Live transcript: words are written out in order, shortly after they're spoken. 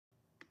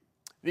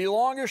The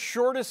longest,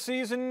 shortest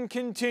season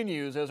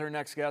continues, as our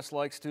next guest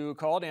likes to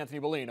call it,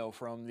 Anthony Bellino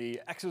from the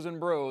X's and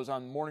Bros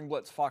on Morning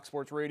Blitz, Fox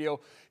Sports Radio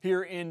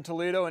here in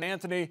Toledo. And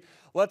Anthony,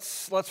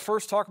 let's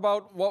first talk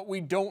about what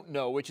we don't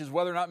know, which is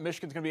whether or not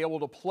Michigan's going to be able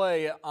to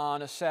play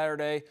on a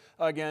Saturday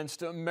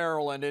against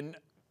Maryland. And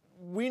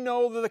we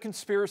know that the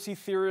conspiracy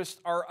theorists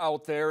are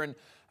out there, and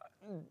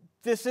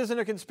this isn't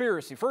a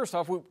conspiracy. First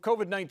off,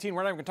 COVID-19,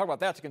 we're not even going to talk about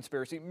that's a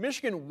conspiracy.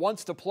 Michigan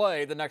wants to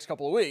play the next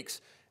couple of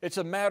weeks. It's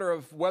a matter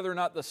of whether or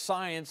not the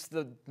science,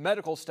 the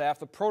medical staff,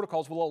 the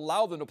protocols will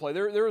allow them to play.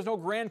 There is no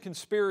grand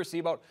conspiracy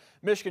about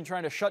Michigan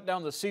trying to shut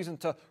down the season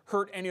to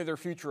hurt any of their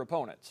future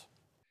opponents.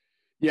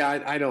 Yeah,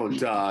 I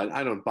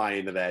don't buy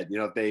into that. You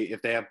know,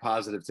 if they have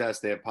positive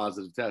tests, they have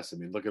positive tests. I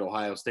mean, look at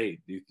Ohio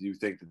State. Do you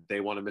think that they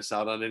want to miss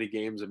out on any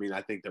games? I mean,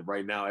 I think that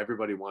right now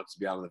everybody wants to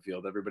be out on the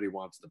field. Everybody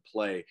wants to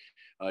play,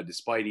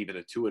 despite even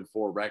a 2-4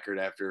 record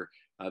after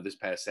this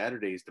past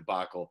Saturday's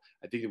debacle.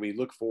 I think that we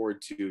look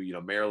forward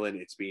to Maryland.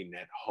 It's being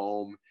at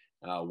home.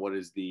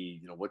 What's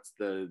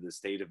the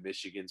state of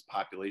Michigan's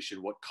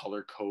population? What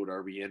color code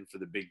are we in for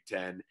the Big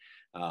Ten?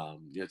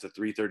 It's a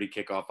 3:30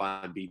 kickoff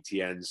on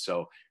BTN.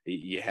 So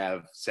you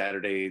have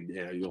Saturday,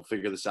 you'll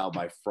figure this out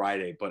by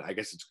Friday, but I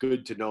guess it's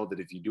good to know that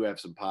if you do have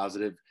some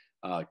positive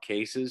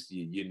cases,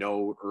 you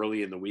know,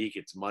 early in the week,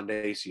 it's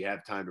Monday. So you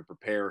have time to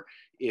prepare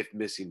if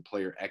missing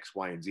player X,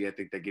 Y, and Z. I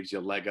think that gives you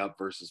a leg up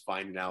versus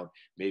finding out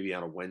maybe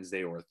on a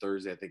Wednesday or a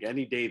Thursday. I think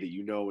any day that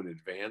you know in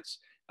advance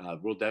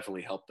will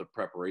definitely help the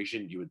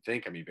preparation. You would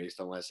think, I mean,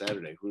 based on last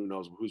Saturday, who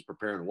knows who's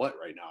preparing what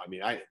right now? I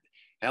mean,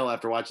 hell,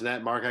 after watching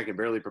that, Mark, I can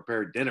barely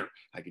prepare dinner.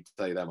 I can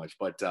tell you that much.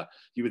 But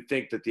you would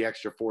think that the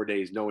extra 4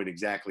 days, knowing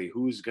exactly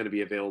who's going to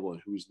be available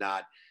and who's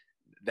not,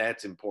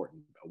 that's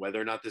important. Whether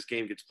or not this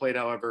game gets played,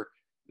 however,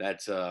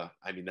 that's a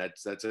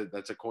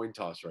coin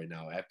toss right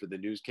now. After the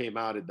news came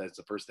out, that's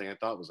the first thing I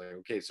thought was like,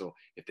 okay, so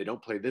if they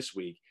don't play this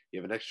week,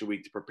 you have an extra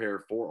week to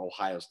prepare for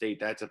Ohio State.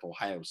 That's if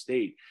Ohio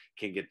State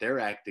can get their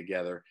act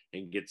together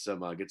and get some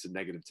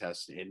negative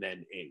tests,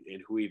 and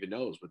who even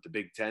knows with the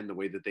Big Ten, the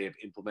way that they have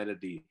implemented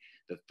the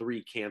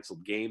 3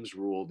 canceled games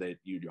rule, that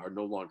you are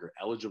no longer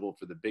eligible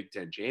for the Big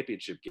Ten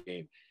championship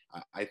game.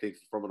 I think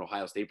from an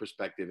Ohio State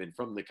perspective and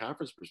from the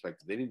conference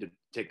perspective, they need to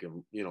take a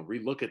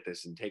relook at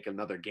this and take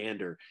another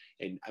gander,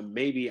 and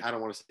maybe, I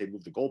don't want to say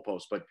move the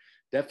goalpost, but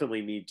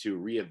definitely need to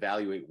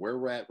reevaluate where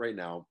we're at right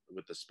now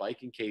with the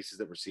spike in cases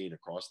that we're seeing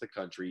across the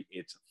country.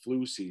 It's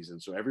flu season,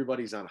 so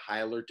everybody's on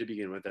high alert to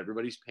begin with.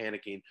 Everybody's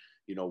panicking.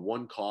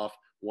 One cough,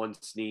 one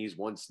sneeze,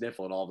 one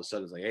sniffle, and all of a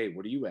sudden it's like, hey,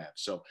 what do you have?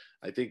 So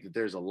I think that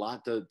there's a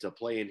lot to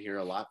play in here,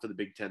 a lot for the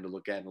Big Ten to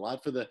look at, and a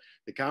lot for the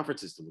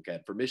conferences to look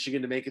at. For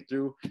Michigan to make it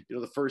through,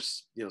 the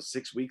first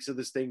 6 weeks of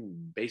this thing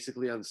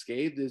basically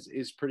unscathed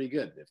is pretty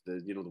good. If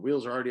the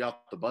wheels are already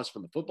off the bus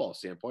from the football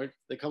standpoint,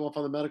 they come off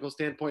on the medical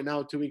standpoint now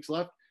with 2 weeks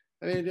left.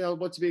 I mean,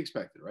 what's to be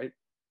expected, right?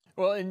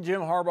 Well, and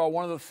Jim Harbaugh,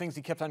 one of the things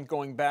he kept on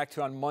going back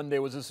to on Monday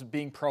was this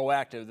being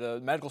proactive. The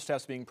medical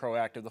staff's being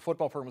proactive. The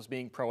football program was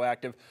being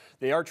proactive.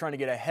 They are trying to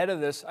get ahead of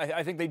this.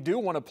 I think they do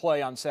want to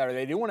play on Saturday.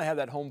 They do want to have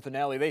that home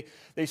finale.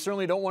 They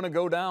certainly don't want to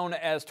go down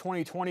as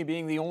 2020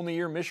 being the only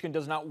year Michigan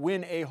does not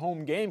win a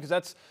home game, because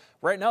that's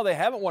right now they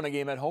haven't won a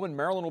game at home, and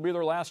Maryland will be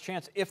their last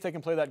chance if they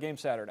can play that game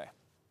Saturday.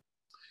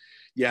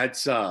 Yeah,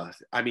 it's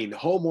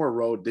home or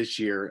road this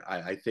year.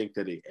 I think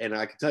that, and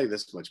I can tell you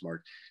this much,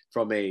 Mark,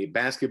 from a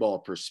basketball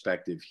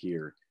perspective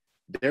here,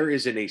 there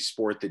isn't a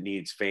sport that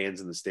needs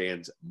fans in the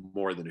stands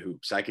more than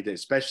hoops.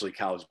 Especially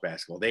college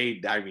basketball.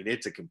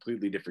 It's a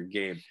completely different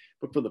game.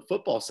 But for the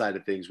football side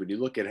of things, when you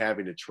look at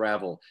having to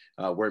travel,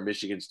 where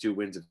Michigan's 2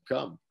 wins have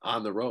come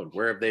on the road,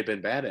 where have they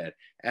been bad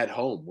at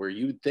home, where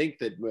you'd think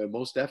that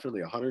most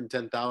definitely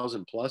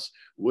 110,000 plus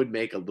would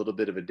make a little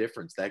bit of a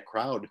difference. That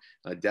crowd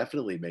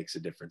definitely makes a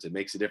difference. It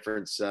makes a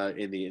difference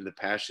in the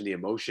passion, the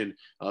emotion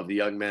of the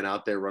young men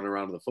out there running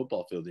around the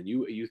football field. And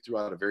you threw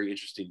out a very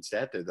interesting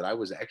stat there that I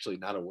was actually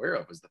not aware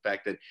of, was the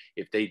fact that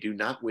if they do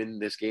not win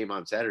this game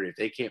on Saturday, if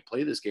they can't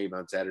play this game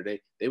on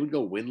Saturday, they would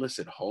go winless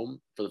at home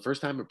for the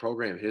first time in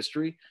program history.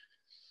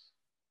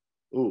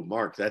 Ooh,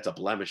 Mark, that's a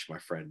blemish, my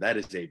friend. That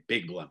is a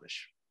big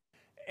blemish.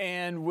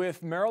 And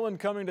with Maryland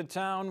coming to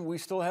town, we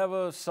still have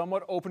a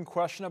somewhat open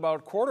question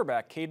about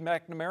quarterback. Cade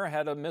McNamara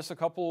had to miss a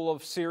couple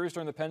of series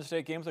during the Penn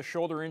State game with a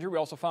shoulder injury. We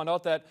also found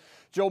out that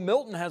Joe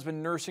Milton has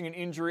been nursing an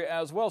injury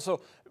as well.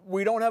 So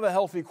we don't have a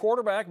healthy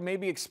quarterback,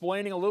 maybe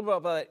explaining a little bit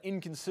about that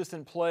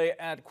inconsistent play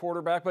at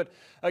quarterback. But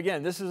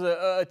again, this is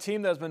a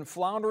team that's been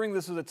floundering.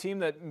 This is a team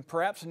that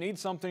perhaps needs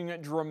something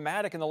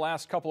dramatic in the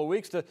last couple of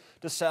weeks to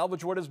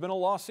salvage what has been a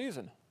lost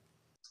season.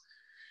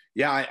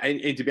 Yeah,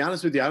 and to be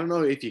honest with you, I don't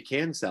know if you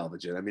can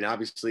salvage it. I mean,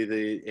 obviously,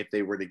 if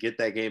they were to get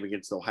that game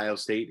against Ohio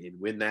State and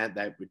win that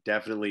would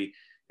definitely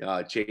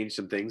change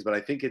some things. But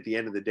I think at the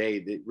end of the day,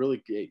 that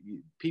really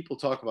people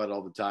talk about it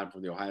all the time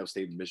from the Ohio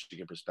State and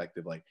Michigan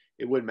perspective. Like,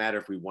 it wouldn't matter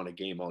if we won a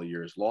game all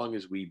year as long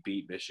as we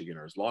beat Michigan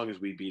or as long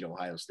as we beat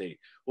Ohio State.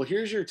 Well,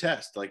 here's your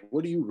test. Like,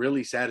 what are you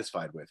really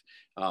satisfied with?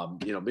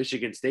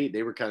 Michigan State,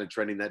 they were kind of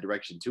trending that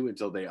direction too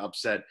until they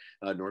upset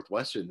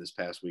Northwestern this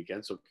past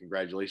weekend. So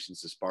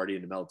congratulations to Sparty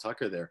and to Mel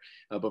Tucker there.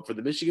 But for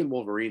the Michigan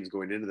Wolverines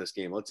going into this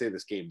game, let's say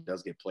this game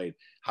does get played,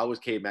 how is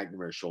Cade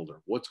McNamara's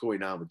shoulder? What's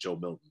going on with Joe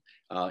Milton?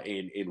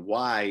 And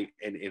why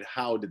and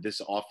how did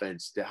this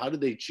offense, how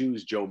did they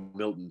choose Joe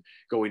Milton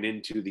going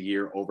into the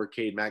year over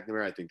Cade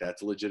McNamara? I think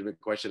that's a legitimate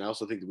question. I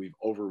also think that we've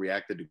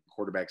overreacted to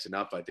quarterbacks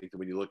enough. I think that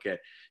when you look at,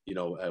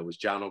 it was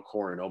John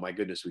O'Corn. Oh my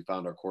goodness, we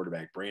found our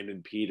quarterback.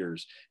 Brandon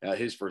Peters,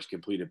 his first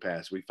completed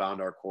pass. We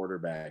found our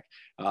quarterback.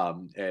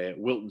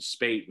 Wilton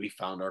Spate, we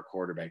found our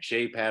quarterback.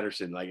 Shea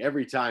Patterson, like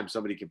every time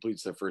somebody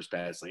completes their first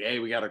pass, like, hey,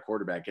 we got our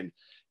quarterback. And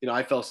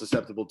I felt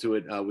susceptible to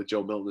it with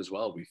Joe Milton as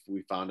well.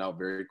 We found out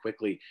very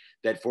quickly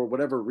that for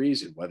whatever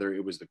reason, whether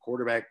it was the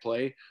quarterback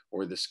play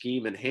or the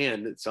scheme in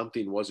hand, that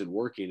something wasn't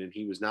working and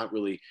he was not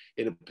really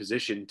in a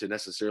position to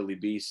necessarily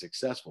be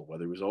successful,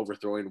 whether it was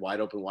overthrowing wide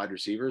open wide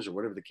receivers or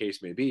whatever the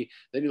case may be.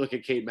 Then you look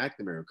at Cade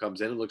McNamara, who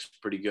comes in and looks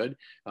pretty good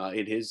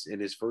in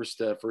his first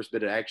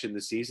bit of action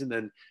this season.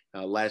 Then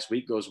last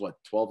week goes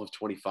 12 of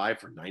 25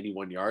 for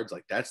 91 yards.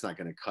 Like, that's not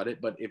going to cut it.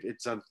 But if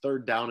it's on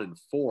 3rd down and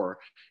 4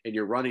 and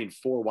you're running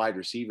 4 wide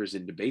receivers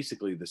into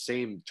basically the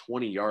same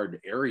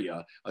 20-yard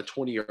area, a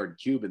 20-yard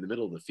cube in the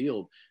middle of the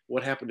field,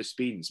 what happened to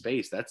speed and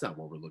space? That's not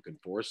what we're looking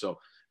for. So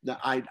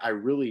I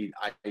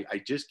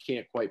just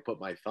can't quite put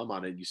my thumb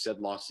on it. You said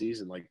lost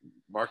season. Like,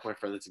 Mark, my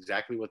friend, that's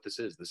exactly what this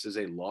is. This is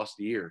a lost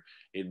year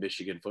in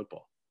Michigan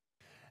football.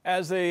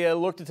 As they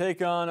look to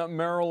take on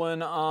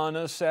Maryland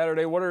on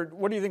Saturday, what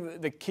do you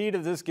think the key to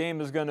this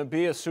game is going to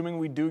be, assuming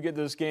we do get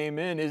this game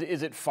in?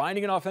 Is it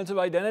finding an offensive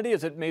identity?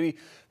 Is it maybe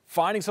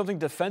finding something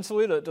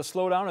defensively to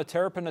slow down a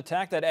Terrapin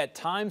attack that at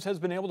times has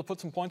been able to put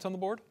some points on the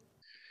board?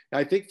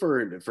 I think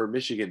for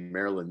Michigan,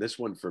 Maryland, this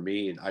one for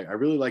me, I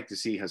really like to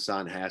see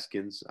Hassan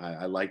Haskins.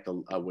 I like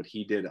what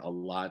he did a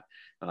lot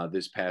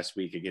this past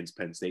week against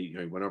Penn State.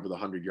 He went over the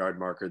 100-yard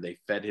marker. They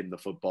fed him the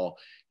football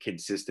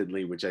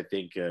consistently, which I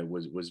think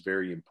was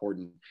very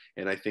important.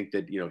 And I think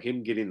that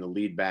him getting the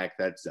lead back,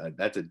 that's a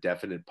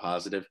definite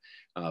positive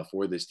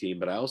for this team.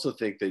 But I also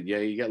think that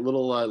you got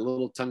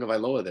little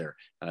Tagovailoa there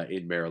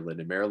in Maryland.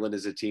 And Maryland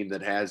is a team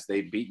that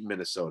they've beaten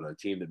Minnesota, a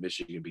team that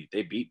Michigan beat.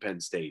 They beat Penn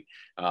State,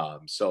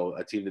 so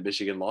a team that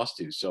Michigan lost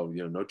to. So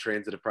no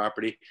transitive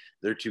property.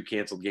 Their 2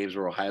 canceled games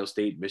were Ohio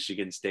State,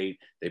 Michigan State.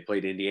 They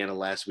played Indiana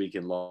last week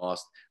and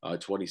lost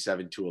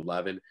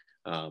 27-11.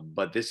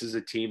 But this is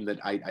a team that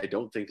I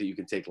don't think that you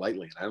can take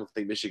lightly. And I don't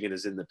think Michigan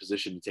is in the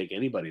position to take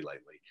anybody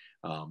lightly.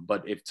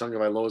 But if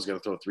Tagovailoa is going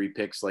to throw 3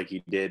 picks like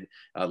he did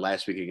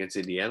last week against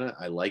Indiana,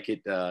 I like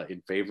it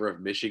in favor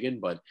of Michigan.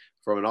 But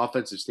from an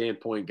offensive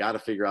standpoint, got to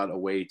figure out a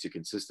way to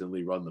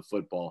consistently run the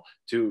football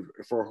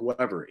for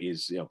whoever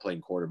is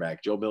playing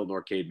quarterback, Joe Milton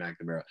or Cade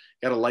McNamara.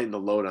 Got to lighten the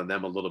load on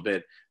them a little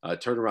bit,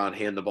 turn around,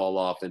 hand the ball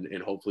off, and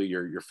hopefully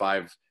your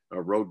 5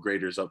 road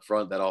graders up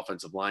front, that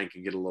offensive line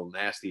can get a little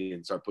nasty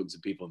and start putting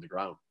some people in the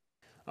ground.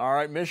 All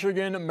right,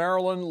 Michigan,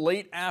 Maryland,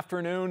 late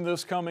afternoon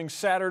this coming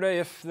Saturday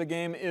if the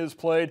game is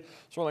played.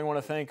 Certainly want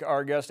to thank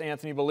our guest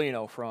Anthony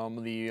Bellino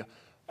from the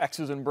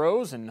X's and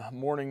Bros and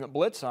Morning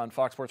Blitz on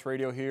Fox Sports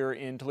Radio here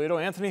in Toledo.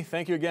 Anthony,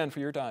 thank you again for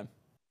your time.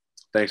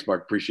 Thanks,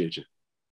 Mark. Appreciate you.